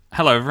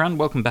Hello everyone,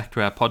 welcome back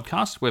to our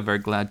podcast. We're very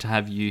glad to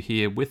have you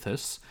here with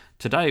us.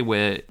 Today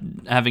we're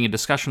having a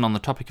discussion on the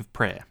topic of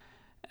prayer.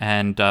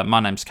 And my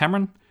name's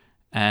Cameron,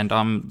 and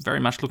I'm very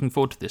much looking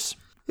forward to this.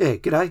 Yeah,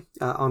 g'day.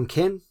 I'm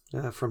Ken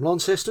from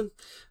Launceston,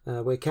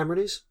 where Cameron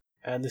is.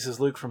 And this is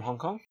Luke from Hong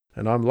Kong.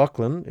 And I'm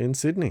Lachlan in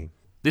Sydney.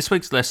 This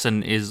week's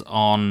lesson is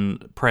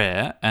on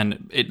prayer,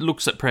 and it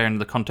looks at prayer in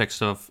the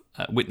context of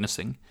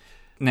witnessing.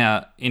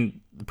 Now,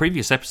 in the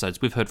previous episodes,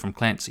 we've heard from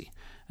Clancy,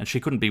 and she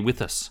couldn't be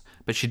with us,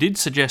 but she did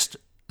suggest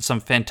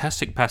some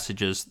fantastic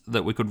passages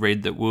that we could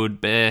read that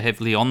would bear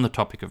heavily on the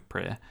topic of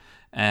prayer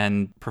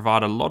and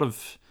provide a lot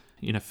of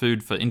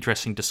food for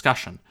interesting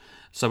discussion.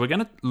 So we're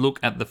going to look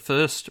at the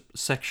first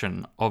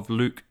section of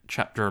Luke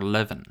chapter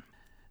 11,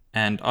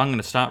 and I'm going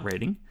to start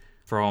reading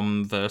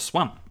from verse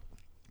 1.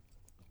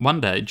 One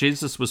day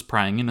Jesus was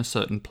praying in a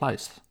certain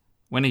place.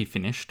 When he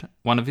finished,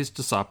 one of his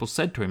disciples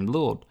said to him,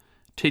 "Lord,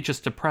 teach us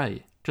to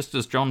pray, just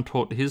as John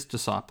taught his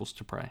disciples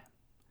to pray."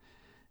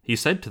 He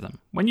said to them,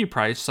 "When you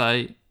pray,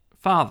 say,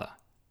 'Father,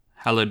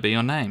 hallowed be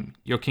your name,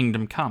 your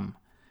kingdom come.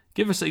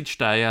 Give us each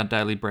day our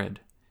daily bread.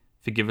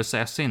 Forgive us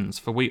our sins,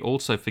 for we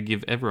also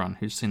forgive everyone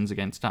who sins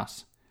against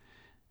us.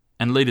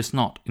 And lead us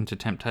not into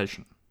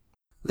temptation.'"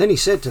 Then he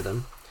said to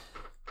them,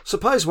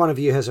 "Suppose one of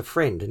you has a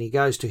friend, and he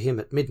goes to him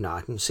at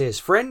midnight and says,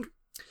 'Friend,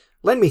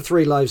 lend me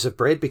 3 loaves of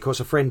bread, because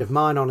a friend of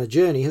mine on a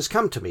journey has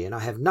come to me, and I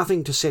have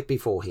nothing to set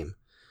before him.'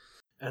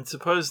 And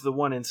suppose the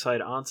one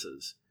inside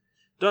answers,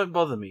 'Don't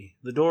bother me.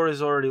 The door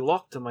is already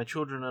locked and my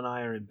children and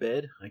I are in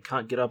bed. I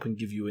can't get up and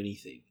give you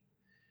anything.'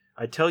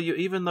 I tell you,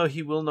 even though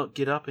he will not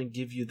get up and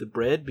give you the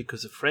bread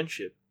because of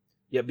friendship,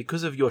 yet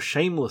because of your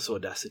shameless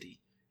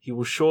audacity, he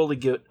will surely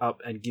get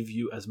up and give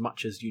you as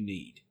much as you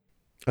need.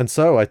 And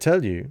so I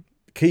tell you,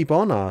 keep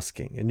on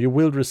asking, and you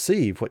will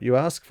receive what you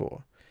ask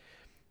for.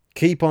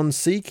 Keep on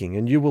seeking,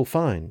 and you will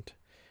find.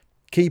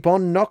 Keep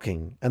on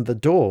knocking, and the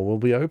door will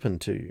be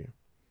opened to you.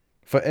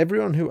 For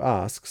everyone who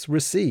asks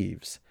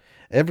receives.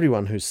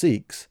 Everyone who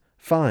seeks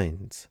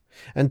finds,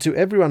 and to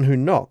everyone who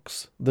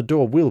knocks the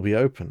door will be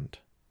opened.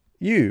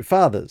 You,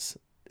 fathers,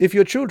 if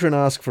your children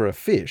ask for a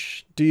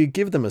fish, do you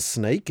give them a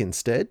snake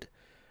instead?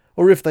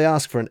 Or if they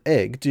ask for an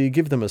egg, do you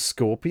give them a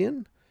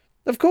scorpion?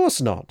 Of course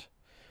not.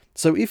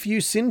 So if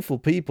you sinful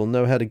people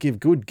know how to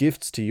give good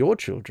gifts to your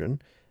children,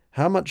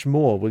 how much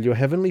more will your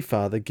heavenly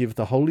Father give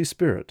the Holy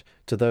Spirit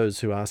to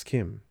those who ask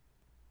him?"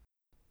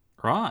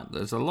 Right,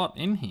 there's a lot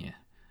in here.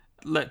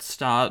 Let's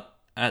start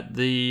at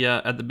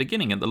the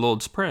beginning, at the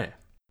Lord's Prayer.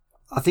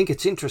 I think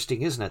it's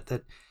interesting, isn't it,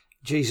 that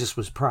Jesus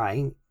was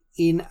praying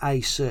in a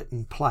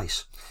certain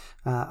place.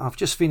 I've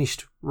just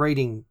finished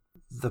reading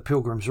The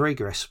Pilgrim's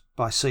Regress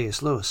by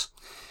C.S. Lewis,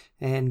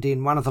 and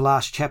in one of the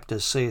last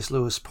chapters, C.S.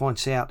 Lewis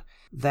points out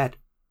that,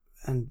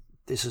 and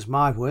this is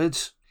my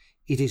words,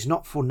 "It is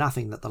not for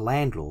nothing that the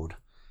landlord,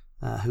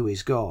 who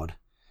is God,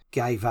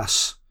 gave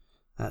us,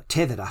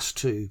 tethered us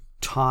to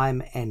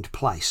time and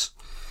place."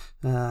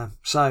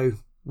 So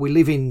we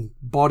live in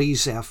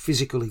bodies, our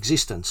physical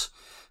existence.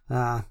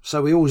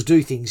 So we always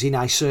do things in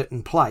a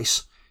certain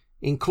place,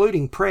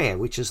 including prayer,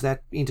 which is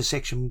that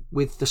intersection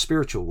with the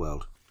spiritual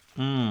world.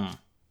 And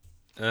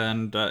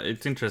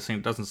it's interesting,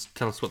 it doesn't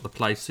tell us what the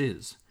place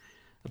is.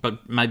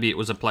 But maybe it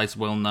was a place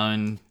well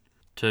known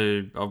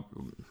to...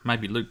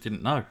 maybe Luke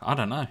didn't know. I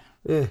don't know.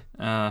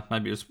 Yeah.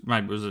 Maybe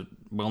it was a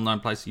well-known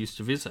place he used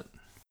to visit.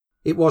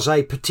 It was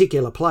a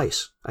particular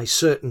place, a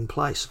certain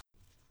place.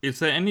 Is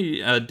there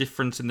any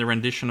difference in the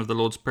rendition of the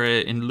Lord's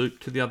Prayer in Luke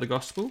to the other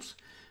Gospels?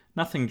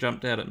 Nothing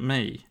jumped out at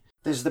me.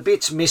 There's the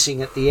bits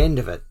missing at the end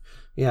of it.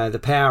 The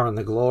power and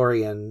the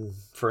glory and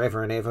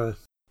forever and ever.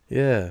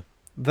 Yeah,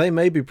 they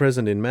may be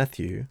present in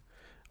Matthew,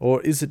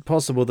 or is it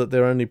possible that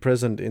they're only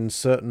present in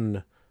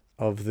certain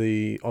of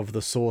the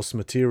source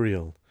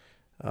material?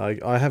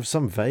 I have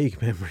some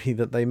vague memory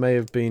that they may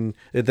have been...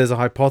 There's a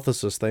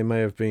hypothesis they may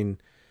have been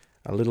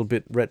a little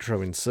bit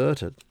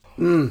retro-inserted.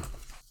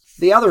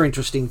 The other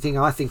interesting thing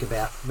I think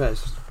about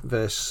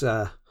verse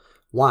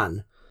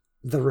 1,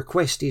 the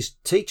request is,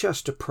 "Teach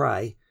us to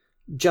pray,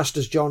 just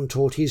as John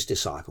taught his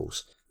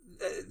disciples."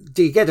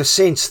 Do you get a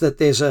sense that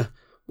there's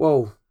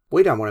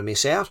we don't want to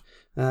miss out.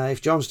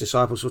 If John's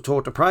disciples were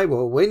taught to pray,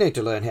 well, we need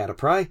to learn how to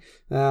pray.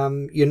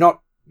 You're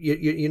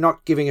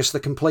not giving us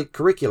the complete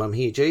curriculum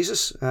here,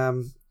 Jesus.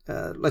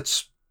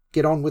 Let's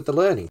get on with the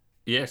learning.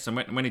 Yes, and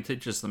when he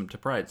teaches them to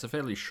pray, it's a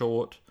fairly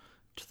short,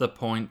 to the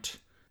point.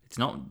 It's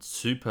not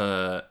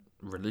super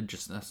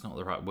religious, that's not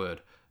the right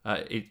word.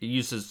 It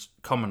uses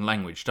common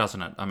language,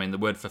 doesn't it? I mean, the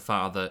word for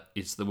father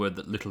is the word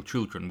that little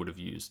children would have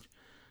used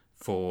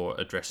for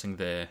addressing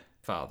their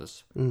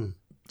fathers.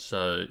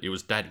 So it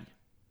was daddy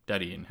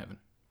in heaven.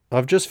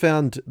 I've just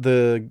found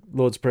the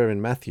Lord's Prayer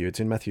in Matthew. It's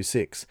in Matthew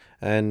 6,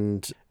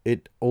 and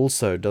it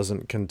also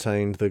doesn't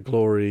contain the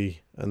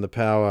glory and the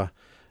power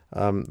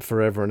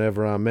forever and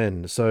ever,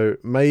 amen. So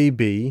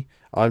maybe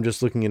I'm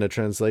just looking in a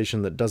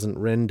translation that doesn't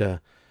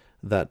render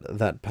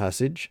that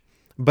passage.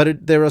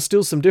 But there are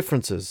still some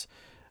differences.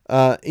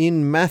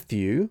 In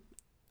Matthew,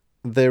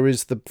 there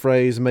is the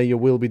phrase, "May your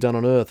will be done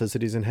on earth as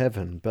it is in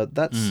heaven," but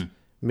that's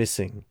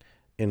missing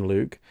in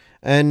Luke.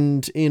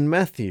 And in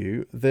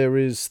Matthew, there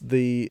is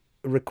the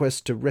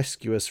request to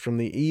rescue us from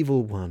the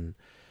evil one.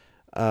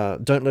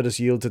 Don't let us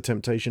yield to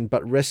temptation,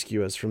 but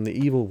rescue us from the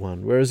evil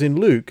one. Whereas in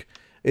Luke,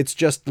 it's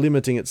just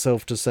limiting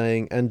itself to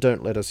saying, and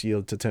don't let us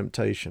yield to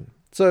temptation.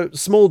 So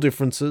small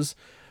differences,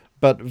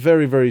 but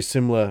very, very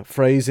similar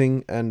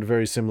phrasing and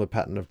very similar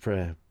pattern of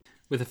prayer.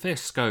 With a fair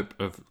scope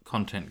of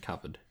content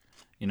covered,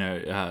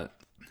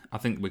 I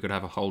think we could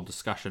have a whole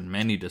discussion,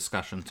 many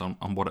discussions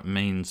on what it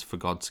means for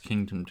God's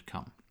kingdom to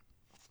come.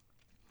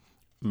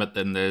 But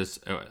then there's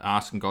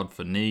asking God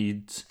for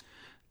needs,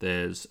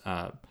 there's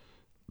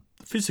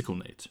physical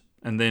needs,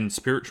 and then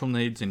spiritual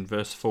needs in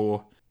verse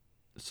 4.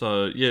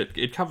 So, yeah,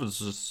 it covers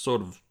a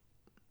sort of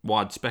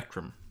wide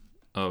spectrum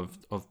of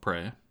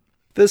prayer.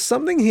 There's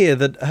something here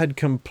that had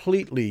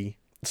completely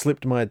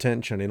slipped my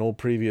attention in all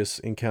previous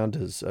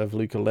encounters of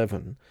Luke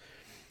 11.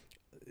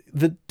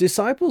 The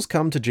disciples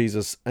come to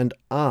Jesus and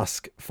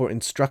ask for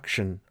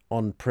instruction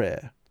on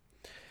prayer.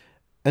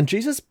 And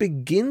Jesus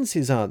begins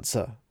his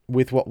answer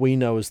with what we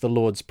know as the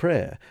Lord's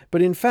Prayer.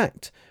 But in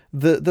fact,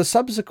 the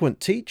subsequent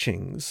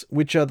teachings,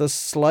 which are the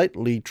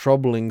slightly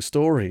troubling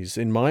stories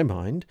in my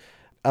mind,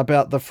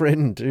 about the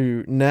friend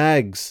who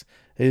nags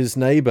his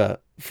neighbour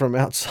from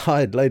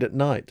outside late at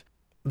night,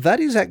 that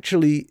is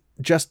actually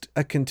just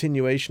a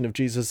continuation of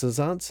Jesus'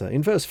 answer.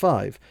 In verse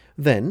 5,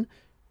 then,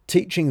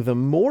 teaching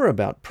them more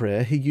about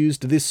prayer, he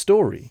used this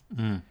story.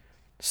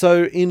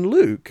 So in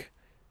Luke,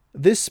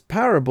 this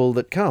parable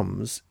that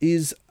comes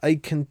is a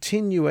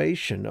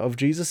continuation of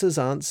Jesus'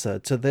 answer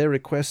to their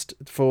request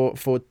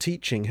for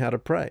teaching how to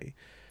pray.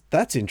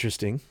 That's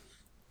interesting.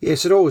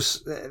 Yes, it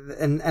always,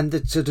 and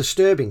it's a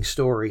disturbing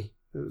story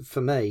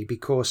for me,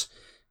 because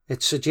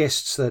it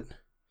suggests that,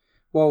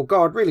 well,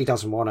 God really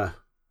doesn't want to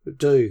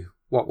do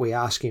what we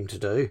ask him to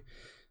do,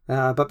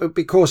 but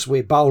because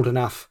we're bold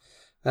enough,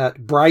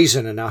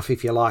 brazen enough,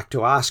 if you like,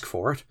 to ask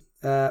for it,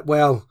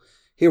 well,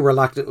 he'll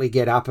reluctantly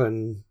get up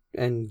and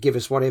give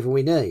us whatever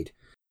we need.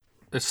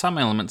 There's some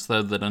elements,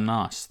 though, that are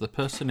nice. The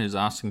person who's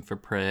asking for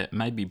prayer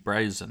may be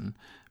brazen,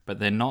 but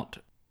they're not.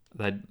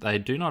 They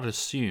do not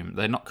assume.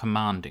 They're not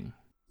commanding.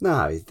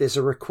 No, there's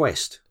a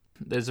request.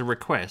 There's a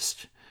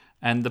request,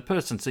 and the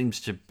person seems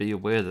to be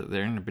aware that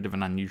they're in a bit of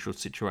an unusual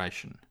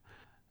situation.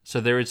 So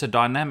there is a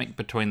dynamic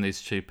between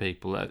these two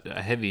people,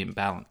 a heavy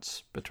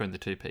imbalance between the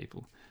two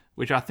people,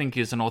 which I think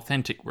is an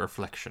authentic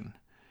reflection.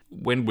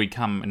 When we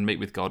come and meet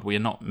with God, we are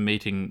not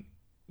meeting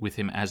with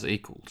him as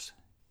equals.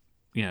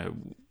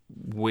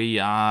 We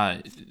are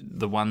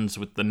the ones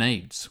with the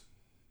needs.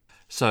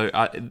 So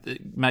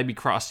maybe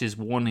Christ is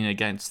warning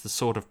against the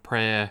sort of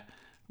prayer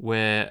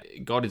where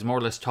God is more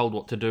or less told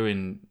what to do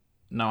in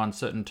no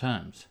uncertain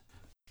terms.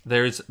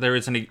 There is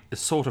a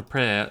sort of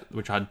prayer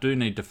which I do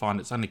need to find.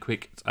 It's only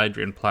quick. It's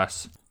Adrian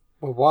Plass.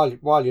 Well,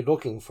 while you're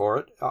looking for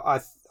it,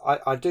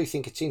 I do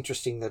think it's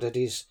interesting that it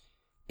is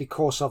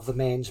because of the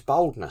man's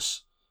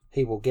boldness.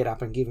 He will get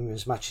up and give him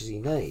as much as he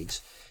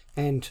needs.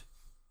 And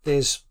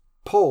there's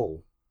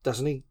Paul,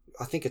 doesn't he?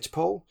 I think it's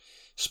Paul,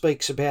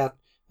 speaks about,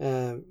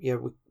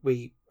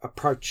 we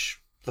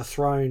approach the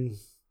throne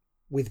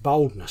with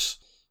boldness.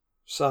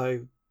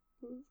 So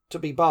to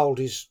be bold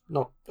is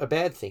not a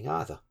bad thing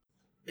either.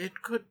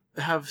 It could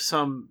have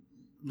some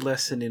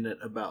lesson in it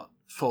about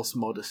false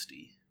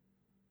modesty,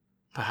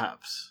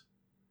 perhaps.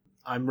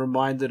 I'm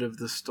reminded of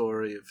the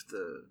story of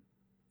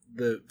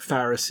the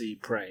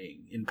Pharisee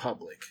praying in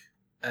public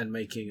and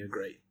making a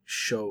great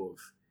show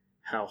of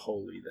how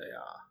holy they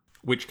are.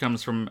 Which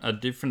comes from a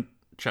different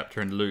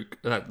chapter in Luke.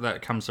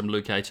 That comes from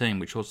Luke 18,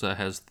 which also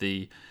has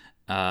the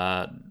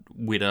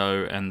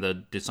widow and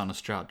the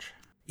dishonest judge.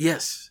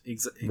 Yes,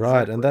 exactly.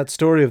 Right, and that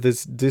story of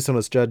this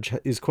dishonest judge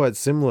is quite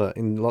similar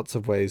in lots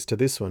of ways to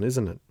this one,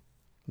 isn't it?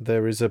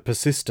 There is a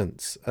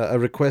persistence. A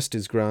request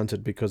is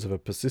granted because of a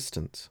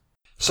persistence.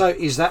 So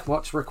is that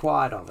what's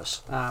required of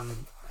us?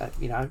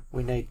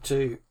 We need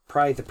to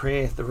pray the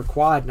prayer the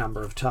required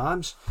number of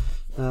times,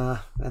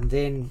 and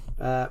then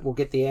we'll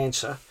get the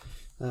answer,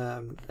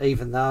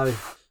 even though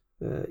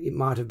it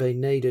might have been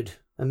needed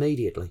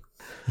immediately.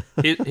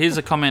 Here's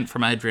a comment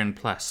from Adrian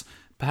Plass.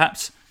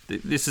 Perhaps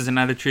this is an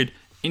attitude.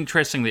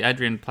 Interestingly,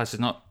 Adrian Plass is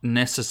not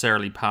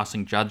necessarily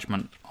passing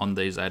judgment on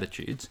these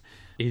attitudes.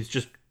 He's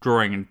just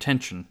drawing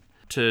attention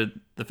to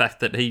the fact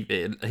that he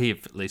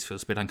at least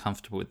feels a bit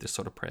uncomfortable with this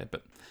sort of prayer,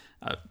 but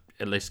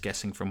at least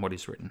guessing from what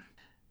he's written.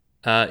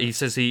 He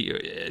says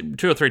 2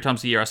 or 3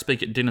 times a year I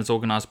speak at dinners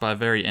organised by a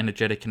very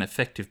energetic and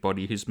effective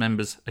body whose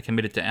members are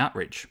committed to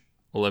outreach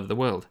all over the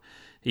world.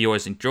 He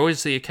always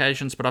enjoys the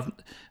occasions, but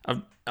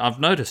I've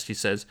noticed, he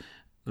says,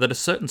 that a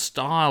certain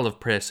style of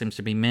prayer seems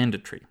to be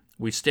mandatory.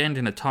 We stand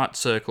in a tight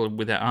circle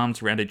with our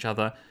arms around each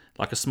other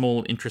like a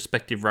small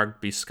introspective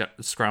rugby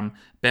scrum,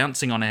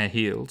 bouncing on our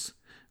heels.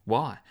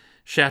 Why?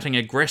 Shouting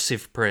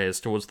aggressive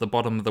prayers towards the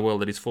bottom of the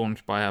world that is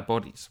formed by our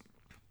bodies.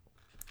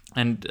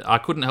 And I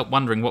couldn't help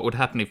wondering what would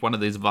happen if one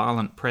of these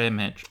violent prayer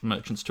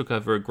merchants took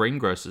over a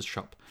greengrocer's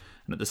shop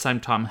and at the same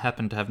time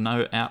happened to have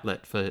no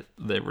outlet for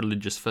their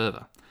religious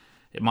fervour.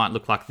 It might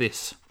look like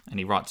this, and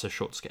he writes a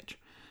short sketch.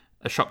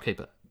 A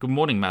shopkeeper. Good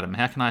morning, madam.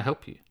 How can I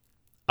help you?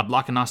 I'd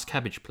like a nice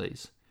cabbage,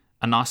 please.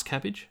 A nice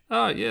cabbage?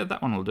 Oh, yeah,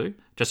 that one will do.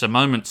 Just a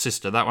moment,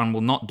 sister, that one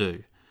will not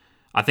do.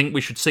 I think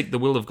we should seek the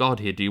will of God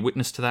here. Do you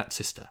witness to that,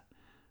 sister?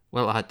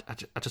 Well, I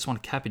just want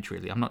a cabbage,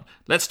 really.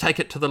 Let's take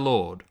it to the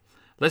Lord.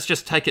 Let's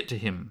just take it to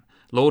him.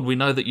 Lord, we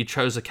know that you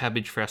chose a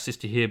cabbage for our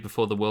sister here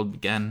before the world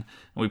began,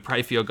 and we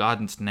pray for your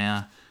guidance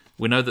now.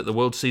 We know that the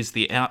world sees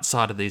the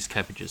outside of these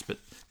cabbages, but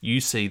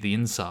you see the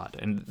inside.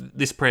 And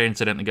this prayer,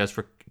 incidentally, goes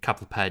for a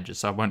couple of pages,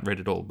 so I won't read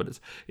it all, but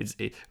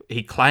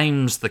he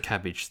claims the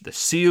cabbage,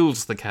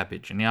 seals the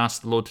cabbage, and he asks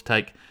the Lord to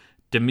take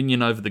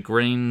dominion over the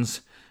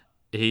greens.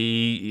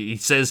 He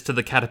says to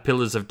the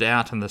caterpillars of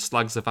doubt and the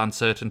slugs of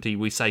uncertainty,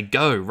 we say,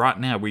 go, right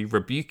now, we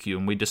rebuke you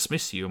and we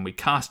dismiss you and we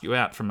cast you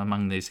out from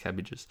among these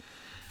cabbages.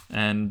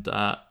 And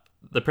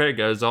the prayer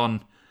goes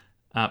on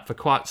for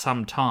quite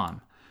some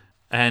time.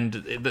 And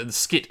the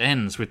skit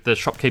ends with the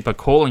shopkeeper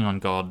calling on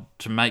God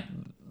to make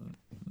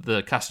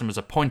the customer's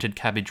appointed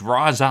cabbage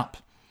rise up.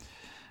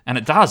 And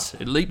it does.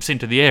 It leaps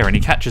into the air and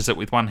he catches it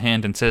with one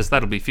hand and says,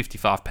 that'll be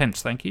 55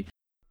 pence, thank you.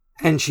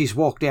 And she's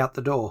walked out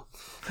the door.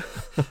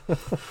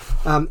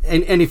 And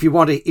if you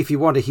want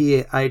to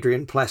hear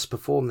Adrian Plass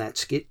perform that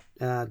skit,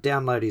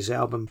 download his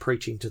album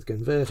Preaching to the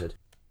Converted.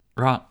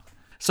 Right.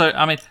 So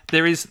I mean,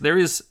 there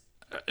is.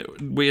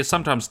 We are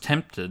sometimes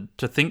tempted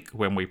to think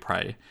when we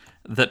pray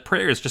that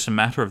prayer is just a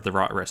matter of the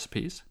right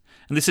recipes,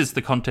 and this is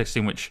the context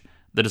in which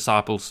the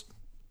disciples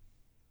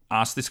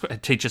ask this: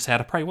 teach us how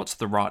to pray. What's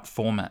the right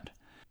format?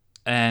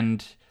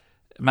 And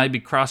maybe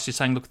Christ is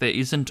saying, look, there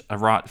isn't a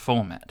right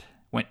format.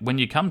 When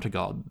you come to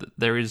God,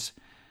 there is.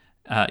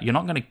 You're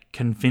not going to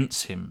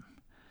convince him.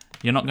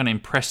 You're not going to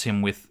impress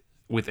him with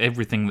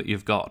everything that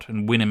you've got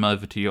and win him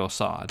over to your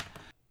side.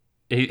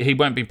 He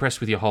won't be impressed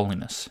with your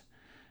holiness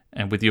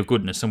and with your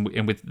goodness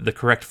and with the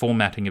correct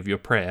formatting of your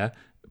prayer.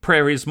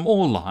 Prayer is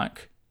more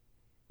like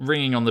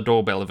ringing on the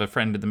doorbell of a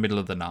friend in the middle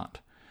of the night.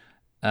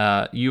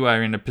 You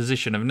are in a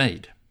position of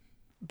need.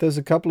 There's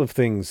a couple of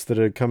things that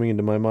are coming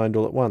into my mind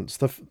all at once.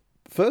 The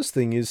first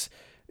thing is,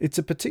 it's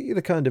a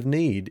particular kind of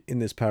need in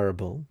this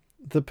parable.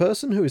 The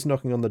person who is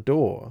knocking on the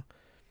door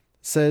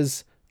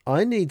says,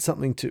 I need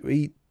something to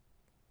eat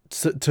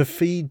to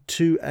feed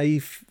to a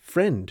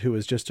friend who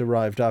has just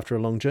arrived after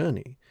a long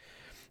journey.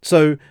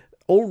 So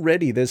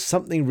already there's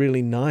something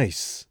really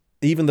nice.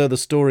 Even though the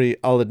story,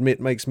 I'll admit,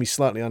 makes me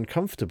slightly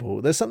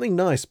uncomfortable, there's something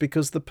nice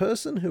because the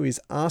person who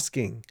is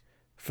asking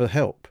for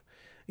help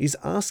is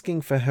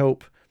asking for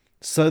help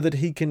so that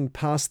he can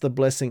pass the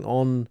blessing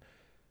on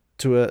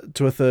to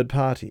a third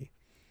party.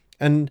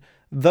 And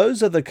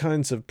those are the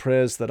kinds of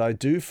prayers that I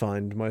do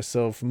find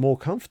myself more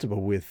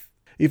comfortable with.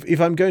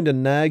 If I'm going to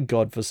nag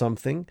God for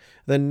something,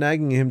 then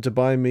nagging him to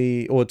buy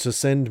me or to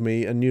send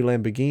me a new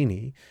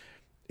Lamborghini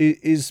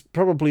is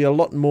probably a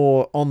lot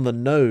more on the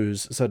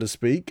nose, so to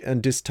speak,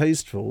 and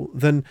distasteful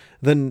than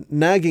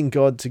nagging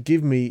God to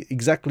give me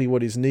exactly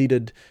what is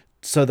needed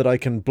so that I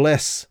can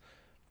bless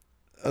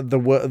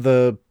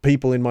the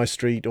people in my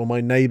street or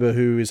my neighbour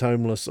who is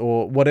homeless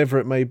or whatever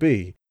it may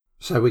be.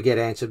 So we get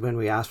answered when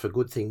we ask for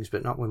good things,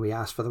 but not when we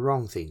ask for the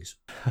wrong things.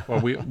 Well,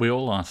 we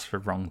all ask for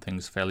wrong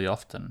things fairly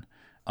often,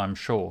 I'm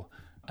sure.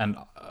 And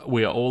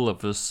we are all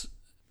of us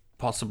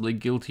possibly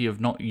guilty of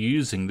not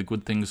using the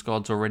good things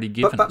God's already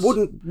given us. But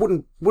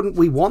wouldn't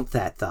we want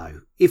that,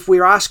 though? If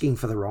we're asking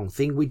for the wrong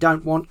thing, we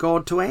don't want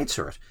God to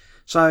answer it.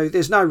 So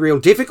there's no real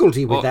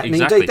difficulty with that.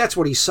 Exactly. And indeed, that's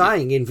what he's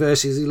saying in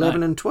verses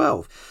 11 and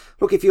 12.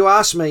 Look, if you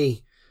ask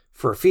me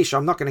for a fish,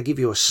 I'm not going to give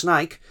you a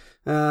snake.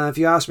 If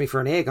you ask me for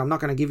an egg, I'm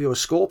not going to give you a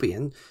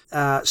scorpion.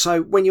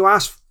 So when you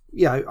ask,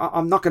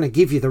 I'm not going to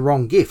give you the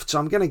wrong gifts.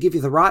 I'm going to give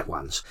you the right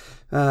ones.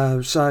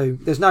 So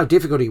there's no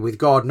difficulty with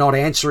God not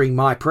answering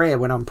my prayer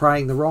when I'm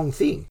praying the wrong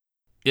thing.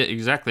 Yeah,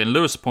 exactly. And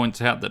Lewis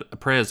points out that a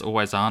prayer is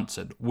always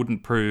answered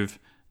wouldn't prove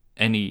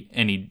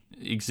any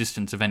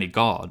existence of any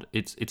God.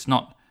 It's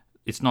not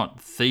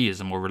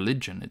theism or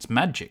religion. It's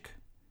magic.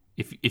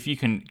 If you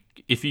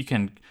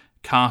can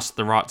cast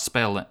the right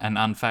spell and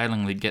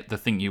unfailingly get the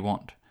thing you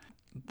want.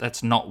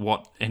 That's not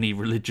what any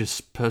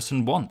religious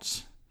person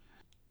wants.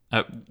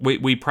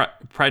 We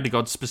pray to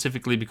God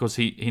specifically because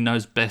He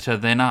knows better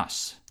than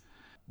us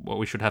what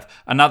we should have.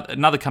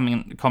 Another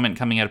comment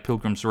coming out of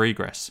Pilgrim's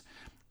Regress.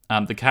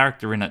 The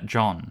character in it,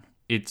 John,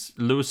 it's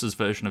Lewis's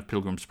version of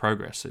Pilgrim's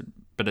Progress,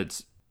 but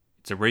it's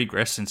a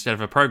regress instead of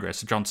a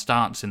progress. John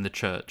starts in the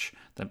church,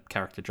 the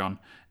character John,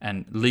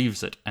 and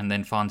leaves it and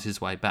then finds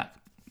his way back.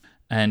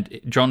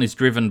 And John is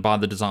driven by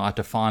the desire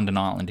to find an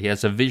island. He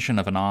has a vision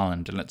of an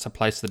island, and it's a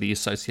place that he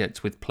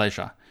associates with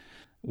pleasure,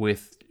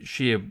 with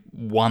sheer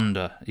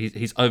wonder.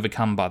 He's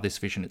overcome by this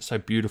vision. It's so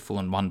beautiful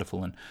and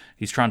wonderful, and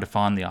he's trying to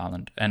find the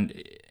island.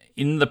 And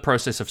in the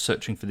process of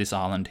searching for this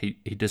island, he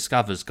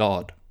discovers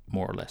God,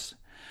 more or less.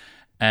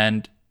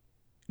 And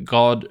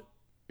God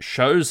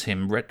shows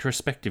him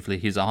retrospectively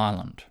his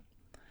island,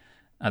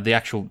 the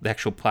actual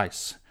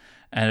place.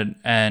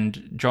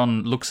 And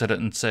John looks at it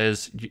and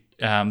says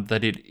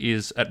that it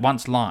is at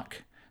once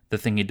like the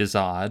thing he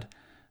desired,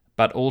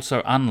 but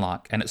also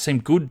unlike. And it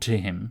seemed good to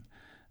him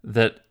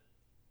that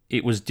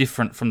it was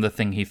different from the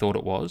thing he thought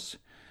it was.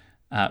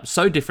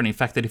 So different, in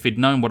fact, that if he'd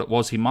known what it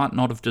was, he might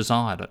not have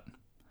desired it.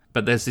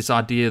 But there's this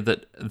idea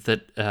that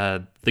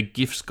the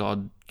gifts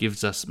God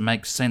gives us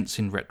make sense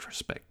in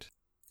retrospect.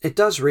 It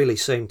does really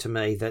seem to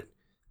me that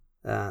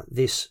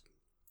this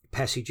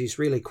passage is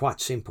really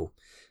quite simple.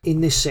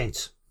 In this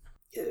sense,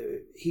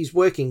 he's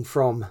working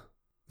from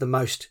the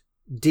most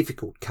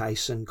difficult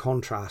case and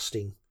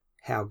contrasting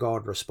how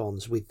God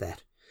responds with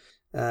that.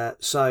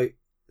 So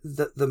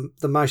the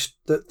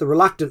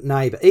reluctant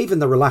neighbour, even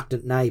the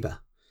reluctant neighbour,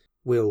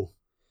 will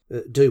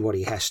do what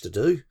he has to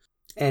do,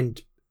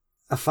 and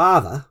a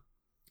father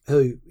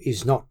who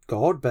is not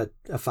God but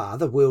a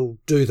father will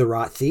do the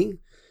right thing.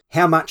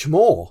 How much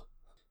more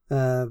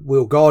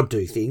will God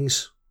do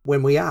things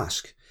when we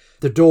ask?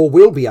 The door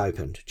will be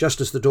opened, just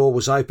as the door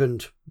was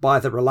opened by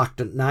the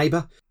reluctant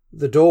neighbour.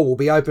 The door will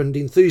be opened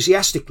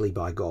enthusiastically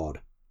by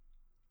God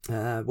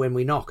when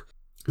we knock.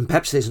 And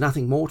perhaps there's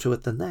nothing more to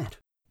it than that.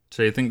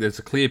 So you think there's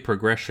a clear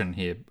progression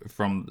here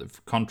from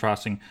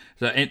contrasting.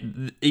 So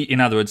in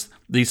other words,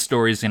 these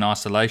stories in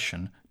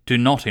isolation do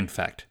not, in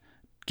fact,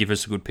 give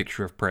us a good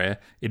picture of prayer.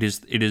 It is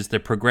the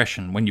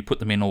progression when you put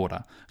them in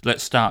order.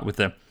 Let's start with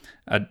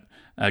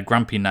a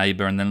grumpy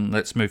neighbour, and then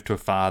let's move to a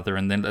father,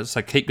 and then let's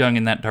keep going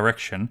in that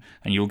direction,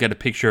 and you'll get a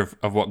picture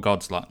of what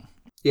God's like.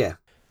 Yeah.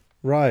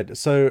 Right.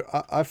 So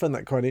I found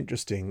that quite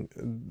interesting.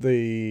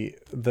 The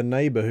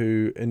neighbour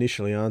who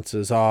initially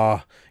answers,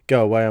 go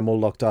away, I'm all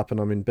locked up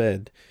and I'm in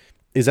bed,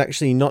 is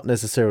actually not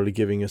necessarily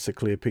giving us a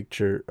clear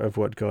picture of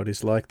what God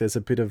is like. There's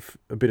a bit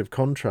of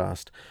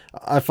contrast.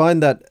 I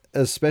find that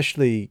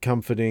especially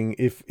comforting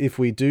if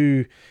we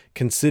do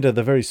consider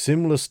the very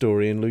similar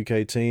story in Luke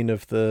 18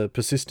 of the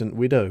persistent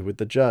widow with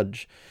the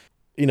judge.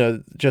 You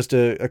know, just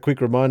a quick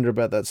reminder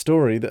about that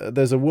story.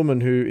 There's a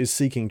woman who is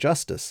seeking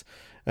justice,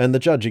 and the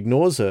judge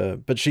ignores her,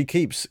 but she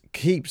keeps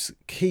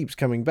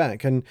coming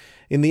back. And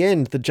in the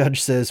end, the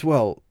judge says,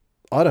 well,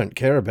 I don't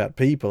care about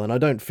people and I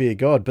don't fear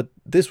God, but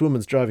this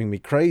woman's driving me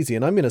crazy,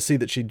 and I'm going to see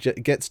that she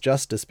gets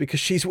justice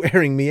because she's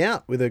wearing me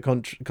out with her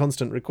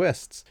constant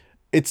requests.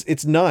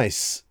 It's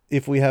nice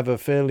if we have a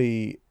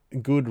fairly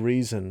good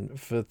reason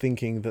for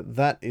thinking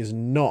that is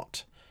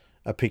not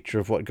a picture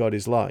of what God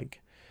is like,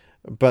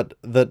 but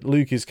that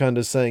Luke is kind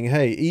of saying,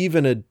 hey,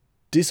 even a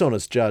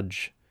dishonest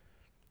judge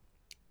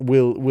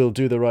will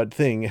do the right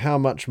thing. How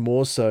much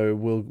more so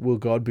will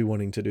God be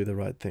wanting to do the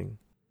right thing?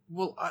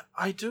 Well,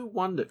 I do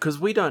wonder, because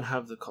we don't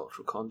have the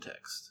cultural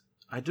context,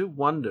 I do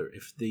wonder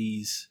if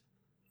these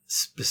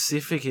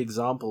specific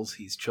examples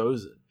he's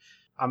chosen,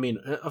 I mean,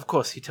 of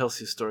course, he tells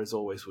his stories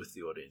always with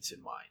the audience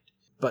in mind,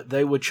 but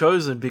they were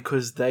chosen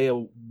because they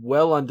are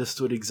well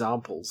understood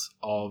examples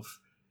of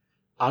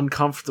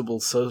uncomfortable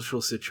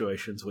social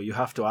situations where you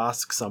have to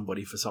ask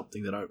somebody for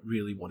something they don't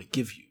really want to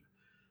give you.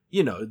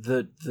 You know,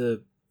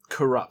 the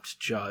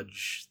corrupt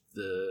judge,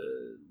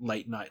 the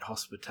late night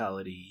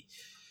hospitality.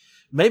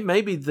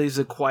 Maybe these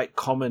are quite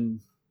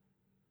common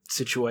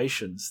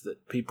situations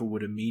that people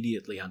would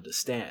immediately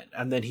understand.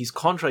 And then he's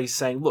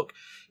saying, look,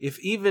 if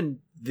even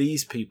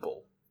these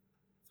people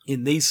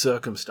in these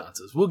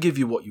circumstances will give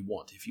you what you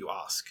want if you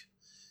ask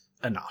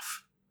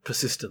enough,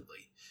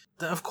 persistently,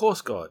 then of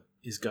course God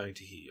is going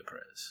to hear your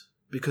prayers,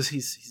 because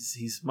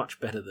he's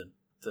much better than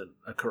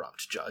a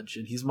corrupt judge,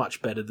 and he's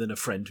much better than a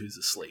friend who's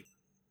asleep,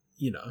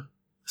 you know.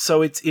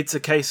 So it's a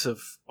case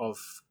of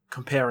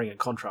comparing and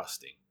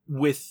contrasting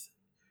with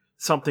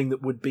something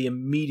that would be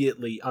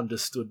immediately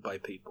understood by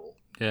people.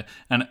 Yeah,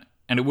 and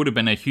it would have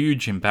been a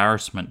huge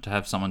embarrassment to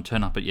have someone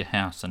turn up at your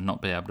house and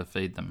not be able to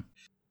feed them.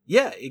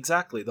 Yeah,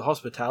 exactly. The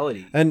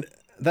hospitality. And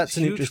that's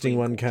an interesting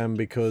one, Cam,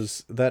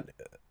 because that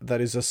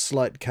is a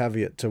slight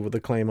caveat to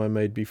the claim I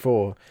made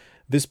before.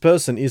 This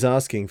person is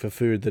asking for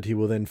food that he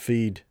will then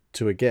feed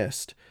to a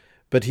guest,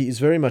 but he is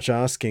very much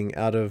asking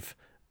out of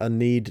a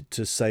need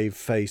to save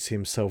face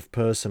himself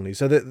personally.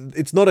 So that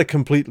it's not a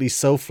completely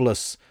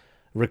selfless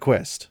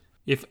request.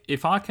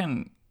 If I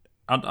can,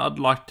 I'd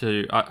like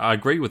to. I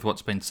agree with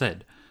what's been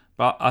said,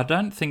 but I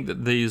don't think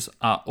that these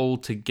are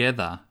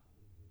altogether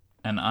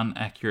an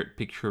inaccurate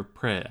picture of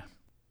prayer.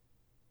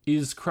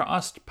 Is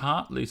Christ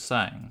partly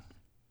saying,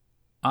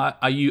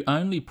 are you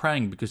only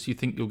praying because you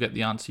think you'll get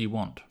the answer you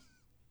want?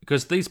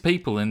 Because these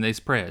people in these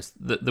prayers,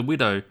 the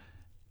widow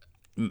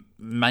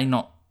may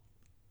not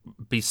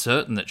be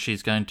certain that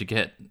she's going to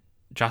get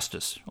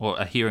justice or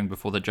a hearing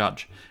before the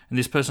judge, and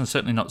this person's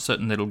certainly not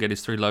certain that he'll get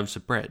his 3 loaves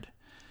of bread.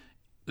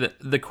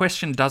 The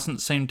question doesn't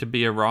seem to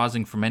be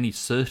arising from any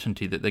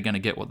certainty that they're going to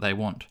get what they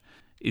want.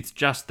 It's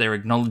just they're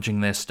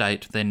acknowledging their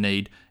state, their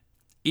need.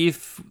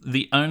 If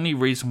the only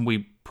reason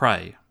we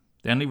pray,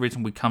 the only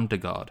reason we come to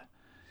God,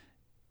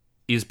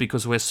 is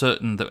because we're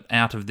certain that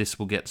out of this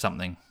we'll get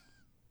something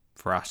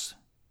for us,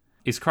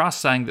 is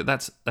Christ saying that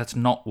that's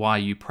not why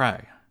you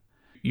pray?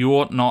 You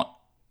ought not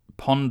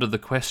ponder the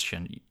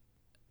question,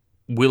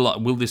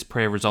 will this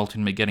prayer result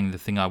in me getting the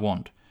thing I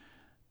want,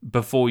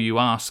 before you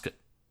ask it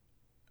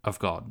of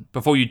God,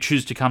 before you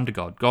choose to come to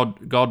God.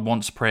 God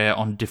wants prayer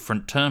on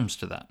different terms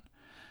to that.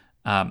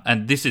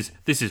 And this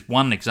is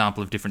one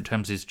example of different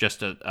terms, is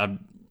just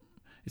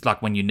It's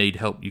like when you need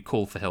help, you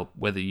call for help,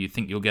 whether you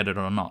think you'll get it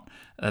or not.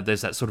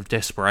 There's that sort of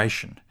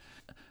desperation.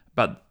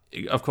 But,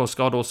 of course,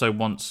 God also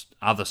wants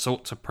other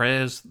sorts of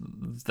prayers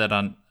that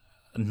are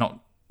not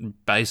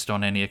based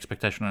on any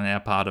expectation on our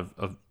part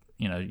of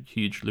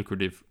huge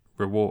lucrative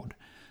reward.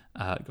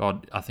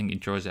 God, I think,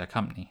 enjoys our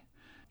company.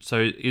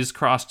 So is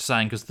Christ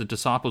saying, because the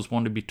disciples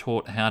want to be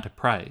taught how to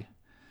pray,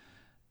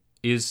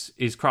 is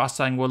Christ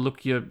saying, well,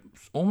 look, you're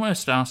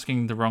almost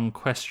asking the wrong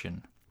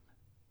question.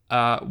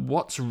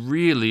 What's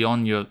really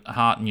on your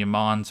heart and your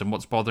minds and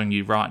what's bothering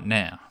you right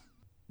now?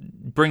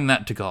 Bring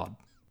that to God.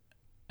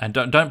 And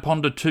don't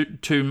ponder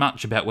too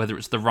much about whether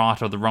it's the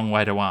right or the wrong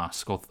way to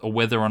ask, or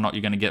whether or not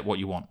you're going to get what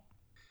you want.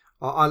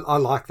 I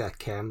like that,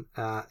 Cam.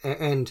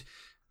 And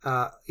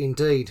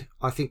indeed,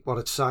 I think what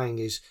it's saying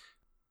is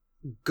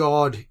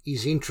God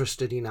is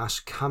interested in us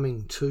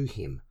coming to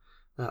him,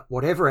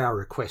 whatever our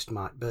request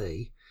might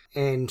be,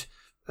 and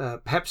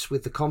perhaps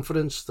with the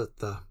confidence that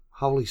the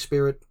Holy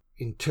Spirit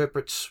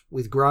interprets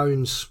with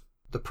groans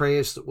the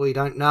prayers that we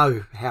don't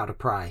know how to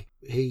pray.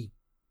 He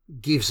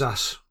gives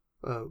us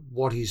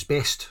what is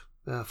best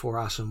for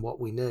us and what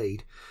we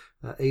need,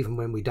 even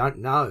when we don't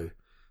know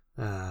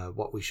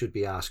what we should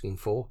be asking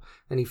for.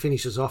 And he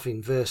finishes off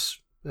in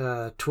verse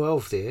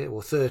 12 there,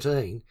 or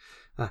 13,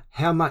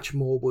 how much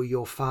more will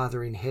your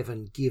Father in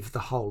heaven give the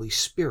Holy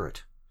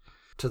Spirit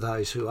to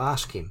those who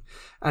ask him?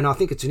 And I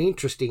think it's an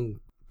interesting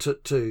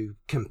to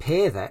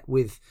compare that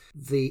with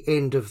the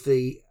end of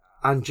the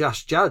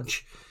unjust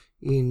judge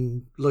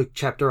in Luke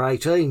chapter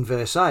 18,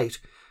 verse 8,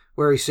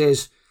 where he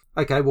says,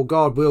 okay, well,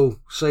 God will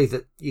see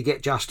that you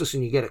get justice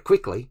and you get it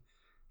quickly.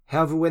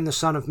 However, when the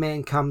Son of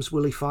Man comes,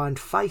 will he find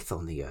faith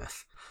on the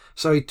earth?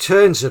 So he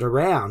turns it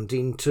around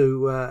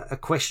into a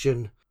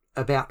question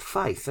about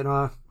faith. And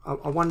I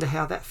wonder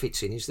how that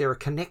fits in. Is there a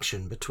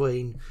connection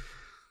between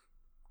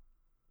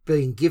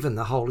being given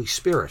the Holy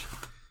Spirit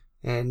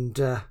and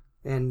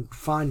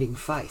finding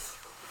faith?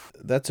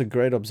 That's a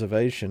great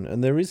observation,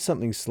 and there is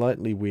something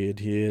slightly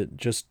weird here,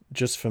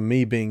 just for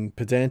me being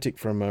pedantic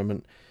for a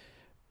moment.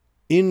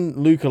 In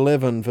Luke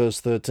 11, verse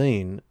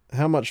 13,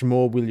 how much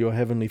more will your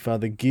Heavenly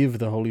Father give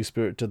the Holy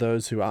Spirit to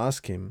those who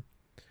ask him?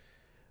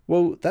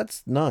 Well,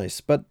 that's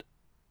nice, but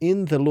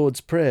in the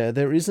Lord's Prayer,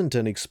 there isn't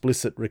an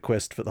explicit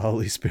request for the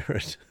Holy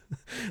Spirit.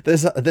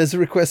 There's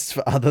requests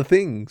for other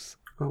things.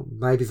 Well,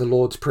 maybe the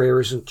Lord's Prayer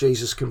isn't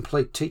Jesus'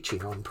 complete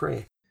teaching on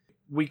prayer.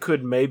 We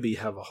could maybe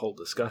have a whole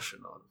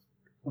discussion on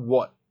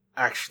what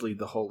actually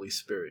the Holy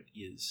Spirit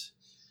is,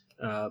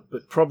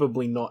 but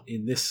probably not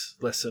in this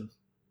lesson.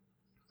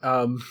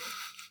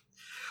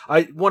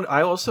 I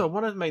also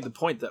want to make the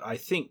point that I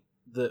think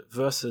that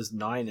verses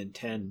 9 and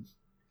 10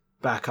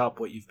 back up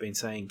what you've been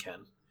saying,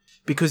 Ken,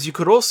 because you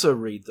could also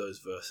read those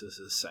verses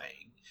as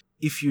saying,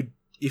 if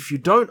you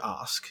don't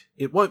ask,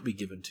 it won't be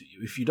given to you.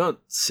 If you don't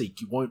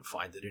seek, you won't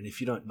find it, and if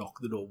you don't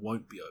knock, the door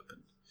won't be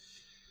opened.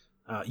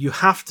 You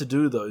have to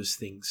do those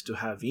things to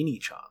have any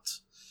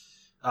chance.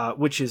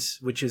 Which is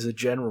a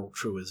general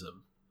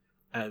truism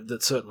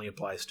that certainly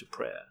applies to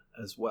prayer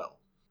as well.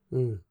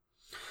 Mm.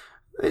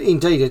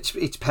 Indeed,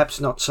 it's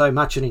perhaps not so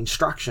much an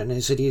instruction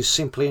as it is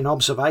simply an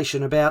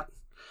observation about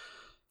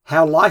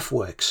how life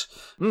works.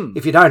 Mm.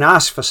 If you don't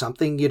ask for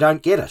something, you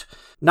don't get it.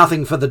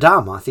 Nothing for the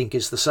dumb, I think,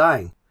 is the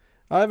saying.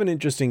 I have an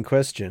interesting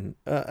question.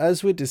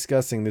 As we're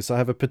discussing this, I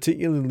have a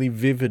particularly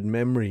vivid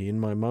memory in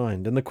my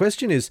mind. And the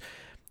question is,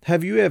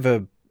 have you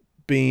ever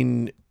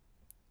been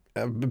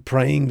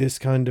praying this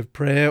kind of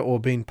prayer or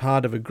been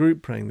part of a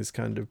group praying this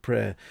kind of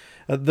prayer?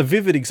 The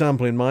vivid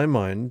example in my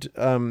mind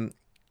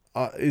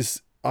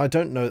is, I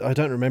don't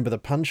remember the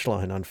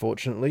punchline,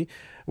 unfortunately.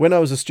 When I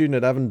was a student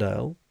at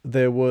Avondale,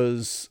 there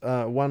was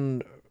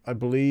I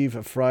believe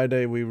a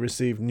Friday we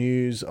received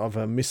news of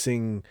a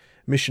missing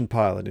mission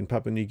pilot in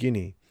Papua New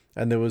Guinea,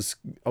 and there was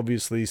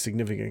obviously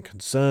significant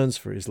concerns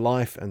for his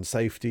life and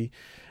safety.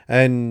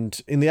 And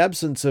in the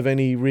absence of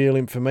any real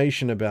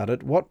information about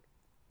it, what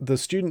the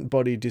student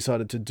body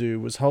decided to do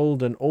was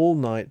hold an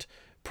all-night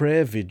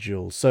prayer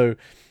vigil. So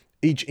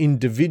each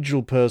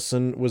individual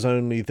person was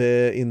only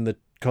there in the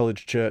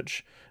college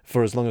church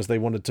for as long as they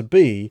wanted to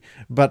be,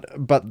 but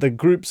the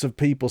groups of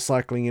people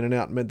cycling in and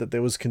out meant that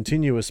there was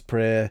continuous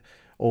prayer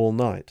all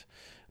night.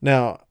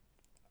 Now,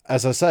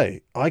 as I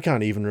say, I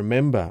can't even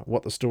remember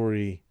what the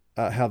story,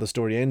 how the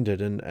story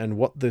ended and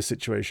what the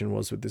situation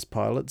was with this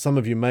pilot. Some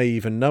of you may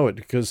even know it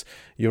because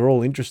you're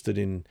all interested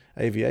in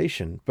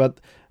aviation.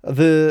 But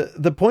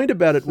the point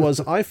about it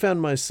was I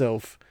found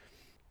myself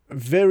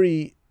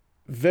very,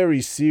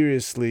 very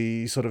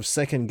seriously sort of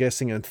second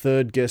guessing and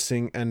third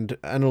guessing and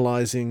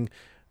analysing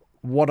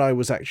what I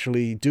was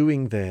actually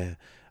doing there.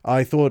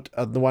 I thought,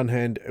 on the one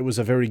hand, it was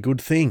a very good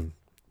thing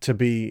to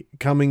be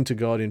coming to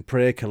God in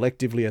prayer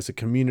collectively as a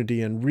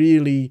community and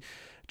really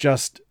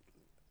just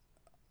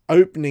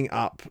opening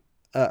up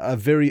a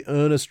very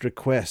earnest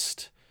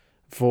request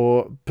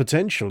for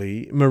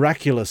potentially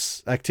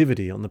miraculous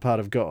activity on the part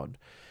of God.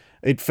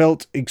 It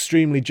felt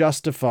extremely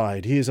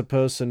justified. Here's a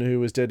person who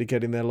was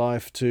dedicating their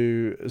life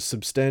to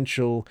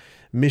substantial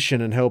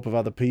mission and help of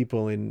other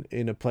people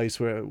in a place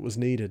where it was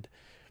needed.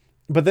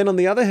 But then on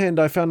the other hand,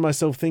 I found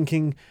myself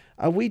thinking,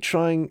 are we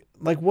trying,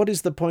 like, what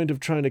is the point of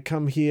trying to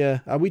come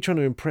here? Are we trying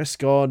to impress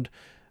God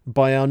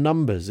by our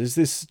numbers? Is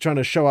this trying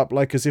to show up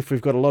like as if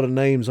we've got a lot of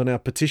names on our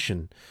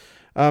petition?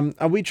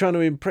 Are we trying to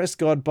impress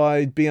God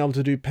by being able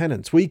to do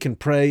penance? We can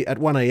pray at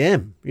 1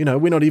 a.m.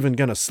 We're not even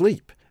going to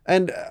sleep.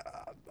 And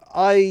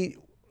I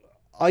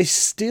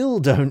still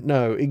don't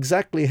know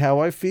exactly how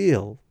I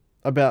feel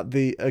about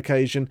the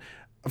occasion.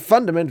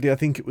 Fundamentally, I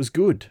think it was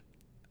good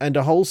and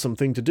a wholesome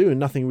thing to do and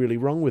nothing really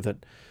wrong with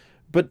it.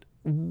 But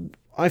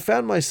I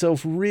found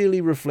myself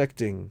really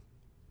reflecting,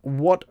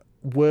 what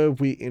were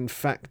we in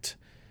fact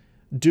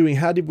doing?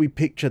 How did we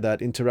picture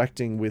that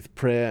interacting with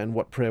prayer and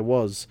what prayer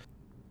was?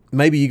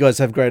 Maybe you guys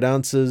have great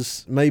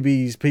answers.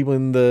 Maybe people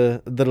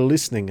that are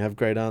listening have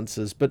great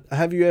answers. But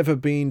have you ever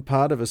been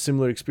part of a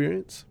similar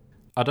experience?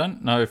 I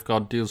don't know if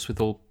God deals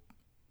with all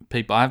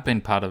people. I've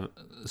been part of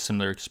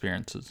similar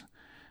experiences.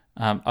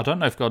 I don't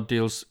know if God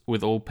deals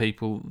with all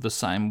people the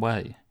same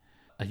way.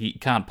 He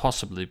can't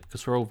possibly,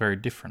 because we're all very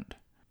different.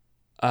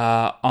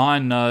 I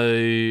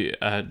know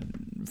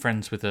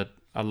friends with a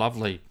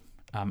lovely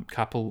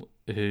couple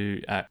who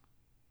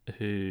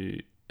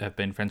have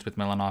been friends with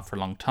Mel and I for a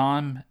long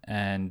time,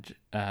 and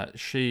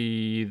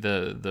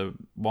the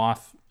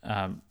wife,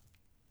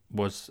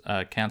 was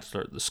a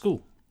counsellor at the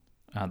school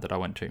that I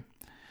went to,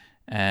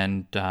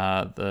 and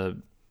her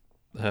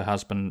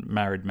husband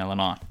married Mel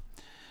and I.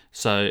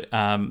 So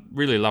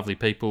really lovely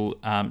people.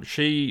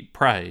 She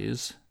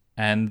prays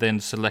and then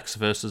selects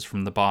verses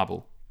from the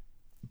Bible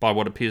by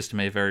what appears to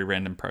me a very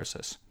random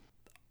process.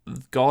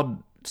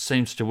 God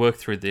seems to work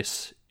through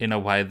this in a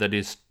way that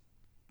is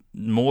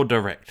more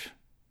direct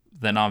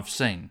than I've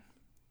seen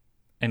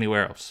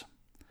anywhere else.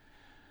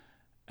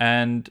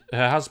 And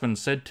her husband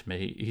said to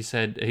me, he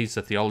said, he's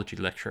a theology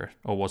lecturer,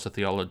 or was a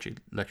theology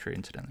lecturer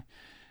incidentally.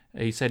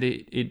 He said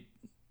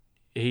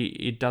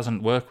it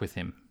doesn't work with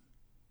him.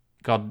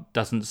 God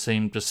doesn't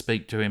seem to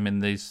speak to him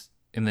in these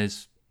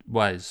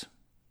ways.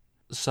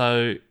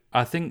 So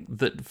I think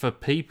that for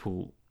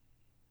people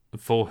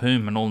for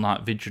whom an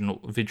all-night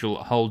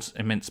vigil holds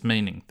immense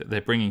meaning, that they're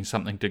bringing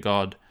something to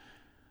God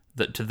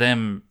that to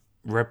them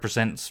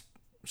represents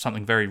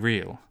something very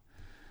real,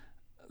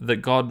 that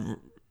God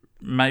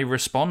may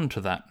respond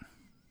to that,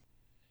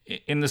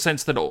 in the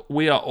sense that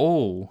we at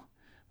all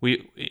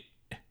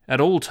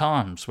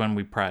times when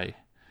we pray,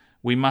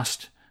 we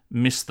must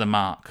miss the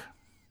mark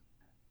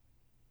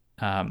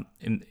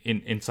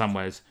in some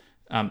ways,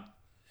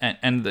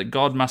 and that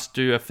God must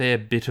do a fair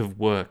bit of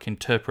work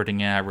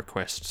interpreting our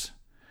requests.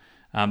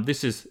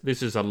 This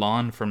is a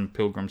line from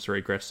Pilgrim's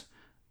Regress.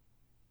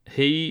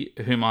 He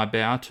whom I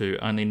bow to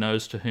only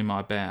knows to whom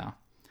I bow.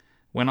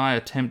 When I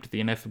attempt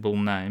the ineffable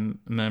name,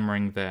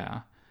 murmuring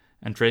thou,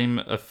 and dream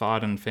of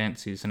fidden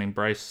fancies and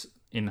embrace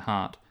in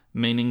heart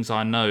meanings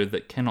I know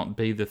that cannot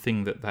be the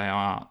thing that they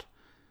art,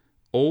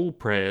 all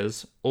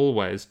prayers,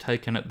 always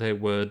taken at their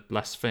word,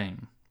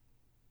 blaspheme.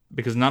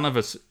 Because none of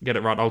us get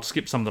it right. I'll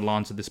skip some of the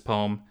lines of this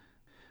poem.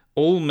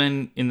 All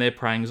men in their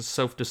prayings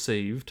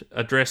self-deceived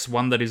address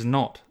one that is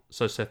not,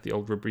 so saith the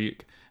old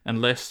rebuke,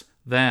 unless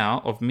thou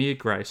of mere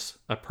grace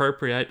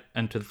appropriate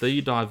and to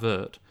thee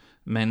divert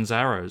men's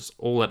arrows,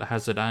 all at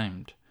hazard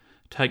aimed.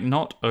 Take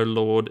not, O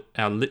Lord,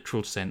 our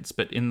literal sense,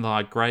 but in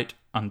thy great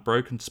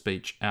unbroken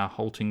speech our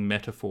halting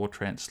metaphor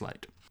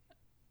translate.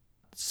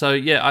 So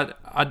yeah,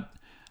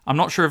 I'm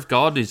not sure if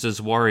God is as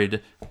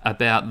worried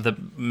about the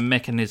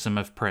mechanism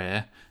of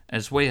prayer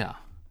as we are.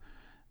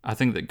 I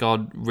think that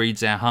God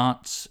reads our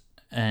hearts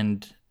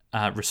and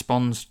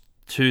responds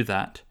to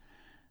that,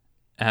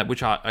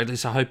 which at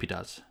least I hope he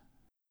does.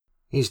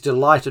 He's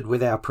delighted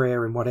with our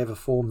prayer in whatever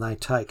form they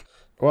take.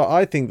 Well,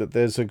 I think that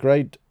there's a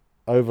great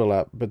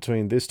overlap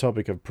between this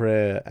topic of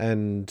prayer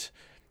and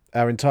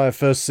our entire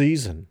first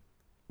season,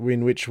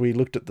 in which we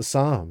looked at the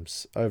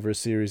Psalms over a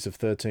series of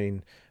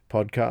 13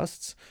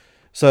 podcasts.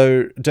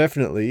 So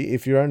definitely,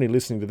 if you're only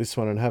listening to this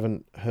one and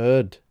haven't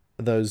heard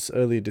those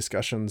earlier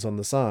discussions on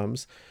the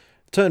Psalms,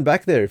 turn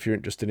back there if you're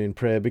interested in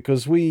prayer,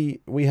 because we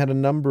had a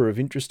number of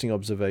interesting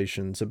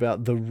observations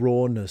about the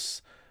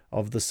rawness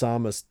of the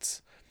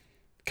psalmists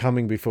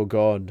coming before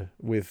God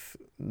with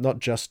not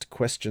just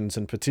questions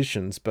and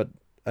petitions, but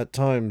at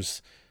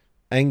times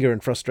anger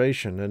and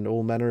frustration and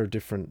all manner of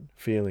different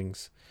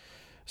feelings.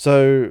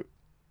 So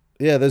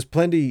yeah, there's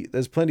plenty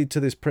to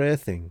this prayer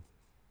thing.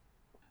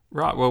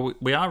 Right, well,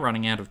 we are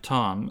running out of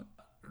time.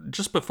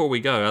 Just before we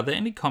go, are there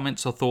any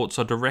comments or thoughts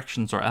or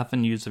directions or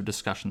avenues of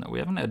discussion that we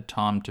haven't had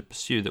time to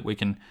pursue that we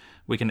can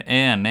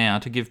air now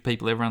to give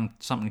everyone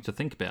something to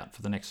think about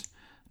for the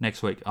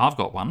next week? I've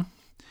got one,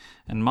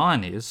 and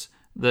mine is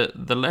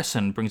that the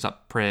lesson brings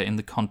up prayer in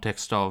the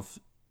context of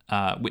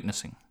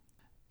witnessing,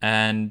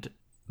 and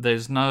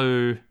there's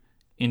no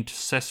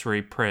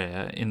intercessory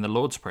prayer in the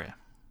Lord's Prayer.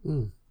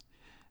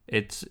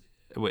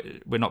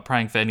 We're not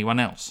praying for anyone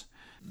else.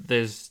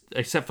 There's,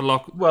 except for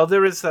Locke. Well,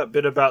 there is that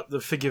bit about the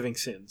forgiving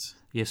sins.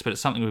 Yes, but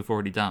it's something we've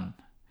already done,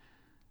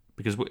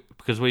 because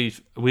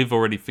we've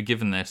already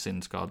forgiven their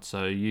sins, God.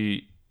 So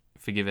you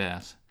forgive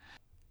ours.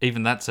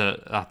 even that's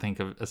I think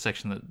a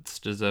section that's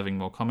deserving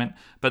more comment.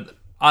 But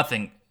I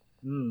think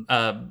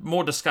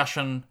more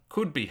discussion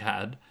could be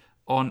had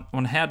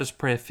on how does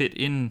prayer fit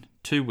in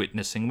to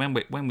witnessing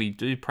when we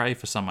do pray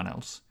for someone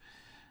else,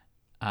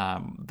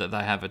 that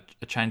they have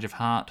a change of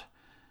heart.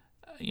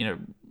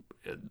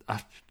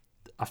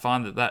 I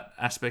find that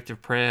aspect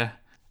of prayer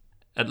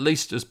at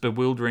least as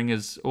bewildering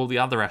as all the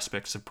other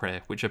aspects of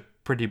prayer, which are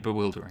pretty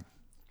bewildering.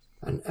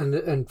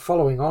 And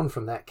following on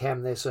from that,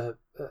 Cam, there's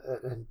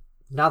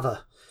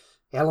another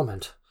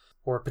element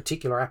or a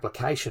particular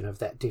application of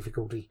that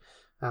difficulty.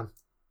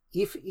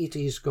 If it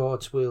is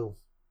God's will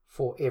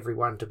for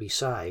everyone to be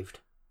saved,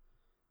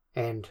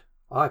 and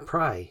I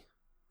pray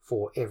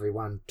for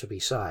everyone to be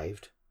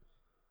saved,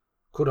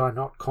 could I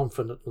not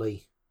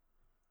confidently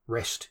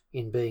rest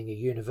in being a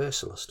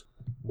universalist?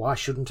 Why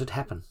shouldn't it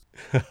happen?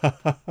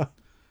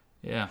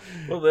 Yeah.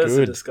 Well, there's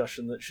Good. a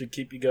discussion that should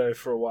keep you going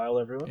for a while,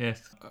 everyone.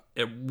 Yes.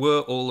 Were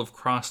all of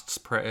Christ's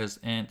prayers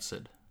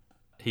answered?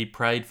 He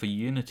prayed for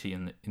unity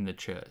in the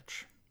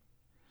church.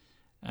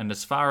 And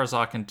as far as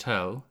I can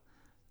tell,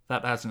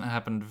 that hasn't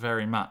happened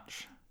very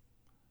much.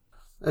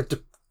 It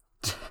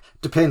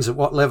depends at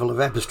what level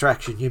of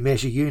abstraction you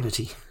measure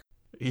unity.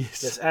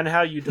 Yes, and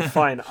how you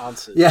define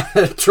answers. Yeah,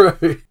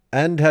 true.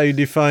 And how you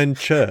define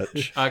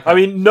church. Okay. I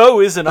mean, no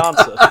is an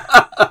answer.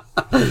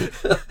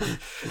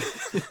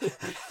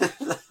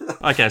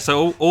 Okay,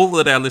 so all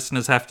that our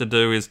listeners have to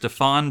do is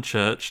define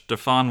church,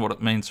 define what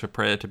it means for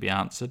prayer to be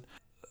answered.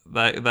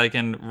 They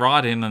can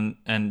write in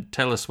and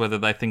tell us whether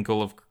they think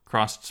all of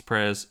Christ's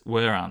prayers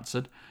were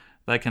answered.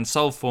 They can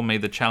solve for me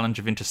the challenge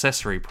of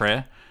intercessory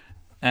prayer,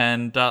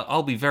 and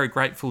I'll be very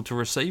grateful to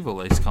receive all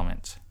these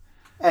comments.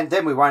 And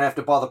then we won't have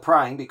to bother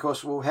praying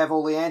because we'll have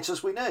all the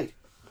answers we need.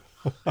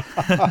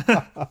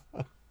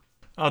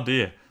 Oh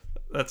dear,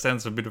 that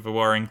sounds a bit of a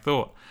worrying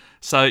thought.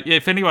 So yeah,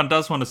 if anyone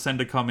does want to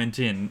send a comment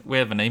in, we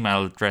have an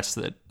email address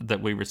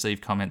that we receive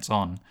comments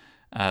on,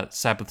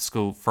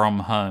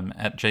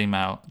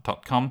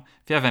 sabbathschoolfromhome@gmail.com.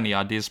 If you have any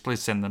ideas,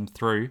 please send them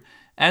through.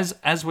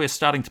 As we're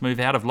starting to move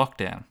out of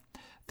lockdown,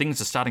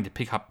 things are starting to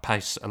pick up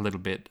pace a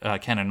little bit.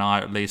 Ken and I,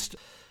 at least,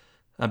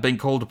 are being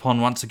called upon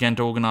once again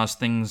to organise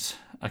things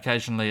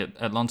occasionally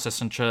at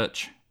Launceston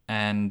Church.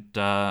 And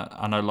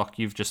I know, Locke,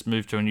 you've just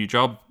moved to a new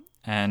job,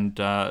 and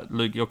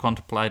Luke, you're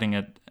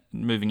contemplating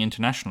moving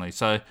internationally.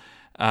 So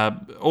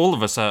all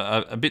of us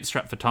are a bit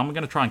strapped for time. We're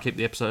going to try and keep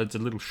the episodes a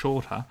little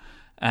shorter,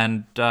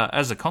 and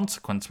as a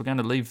consequence, we're going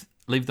to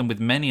leave them with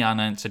many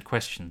unanswered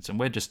questions, and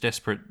we're just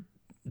desperate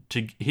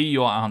to hear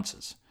your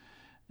answers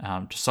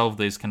to solve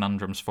these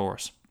conundrums for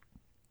us.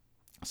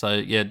 So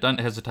yeah, don't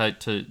hesitate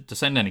to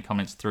send any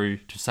comments through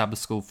to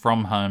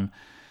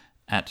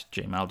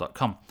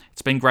sabbathschoolfromhome@gmail.com.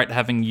 It's been great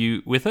having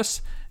you with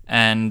us,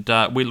 and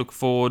we look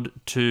forward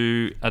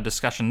to a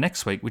discussion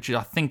next week, which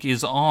I think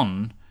is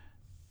on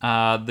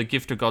the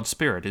gift of God's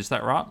Spirit. Is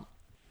that right?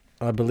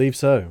 I believe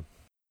so.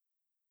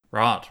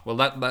 Right. Well,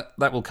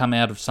 that will come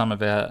out of some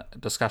of our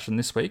discussion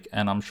this week,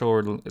 and I'm sure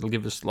it'll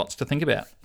give us lots to think about.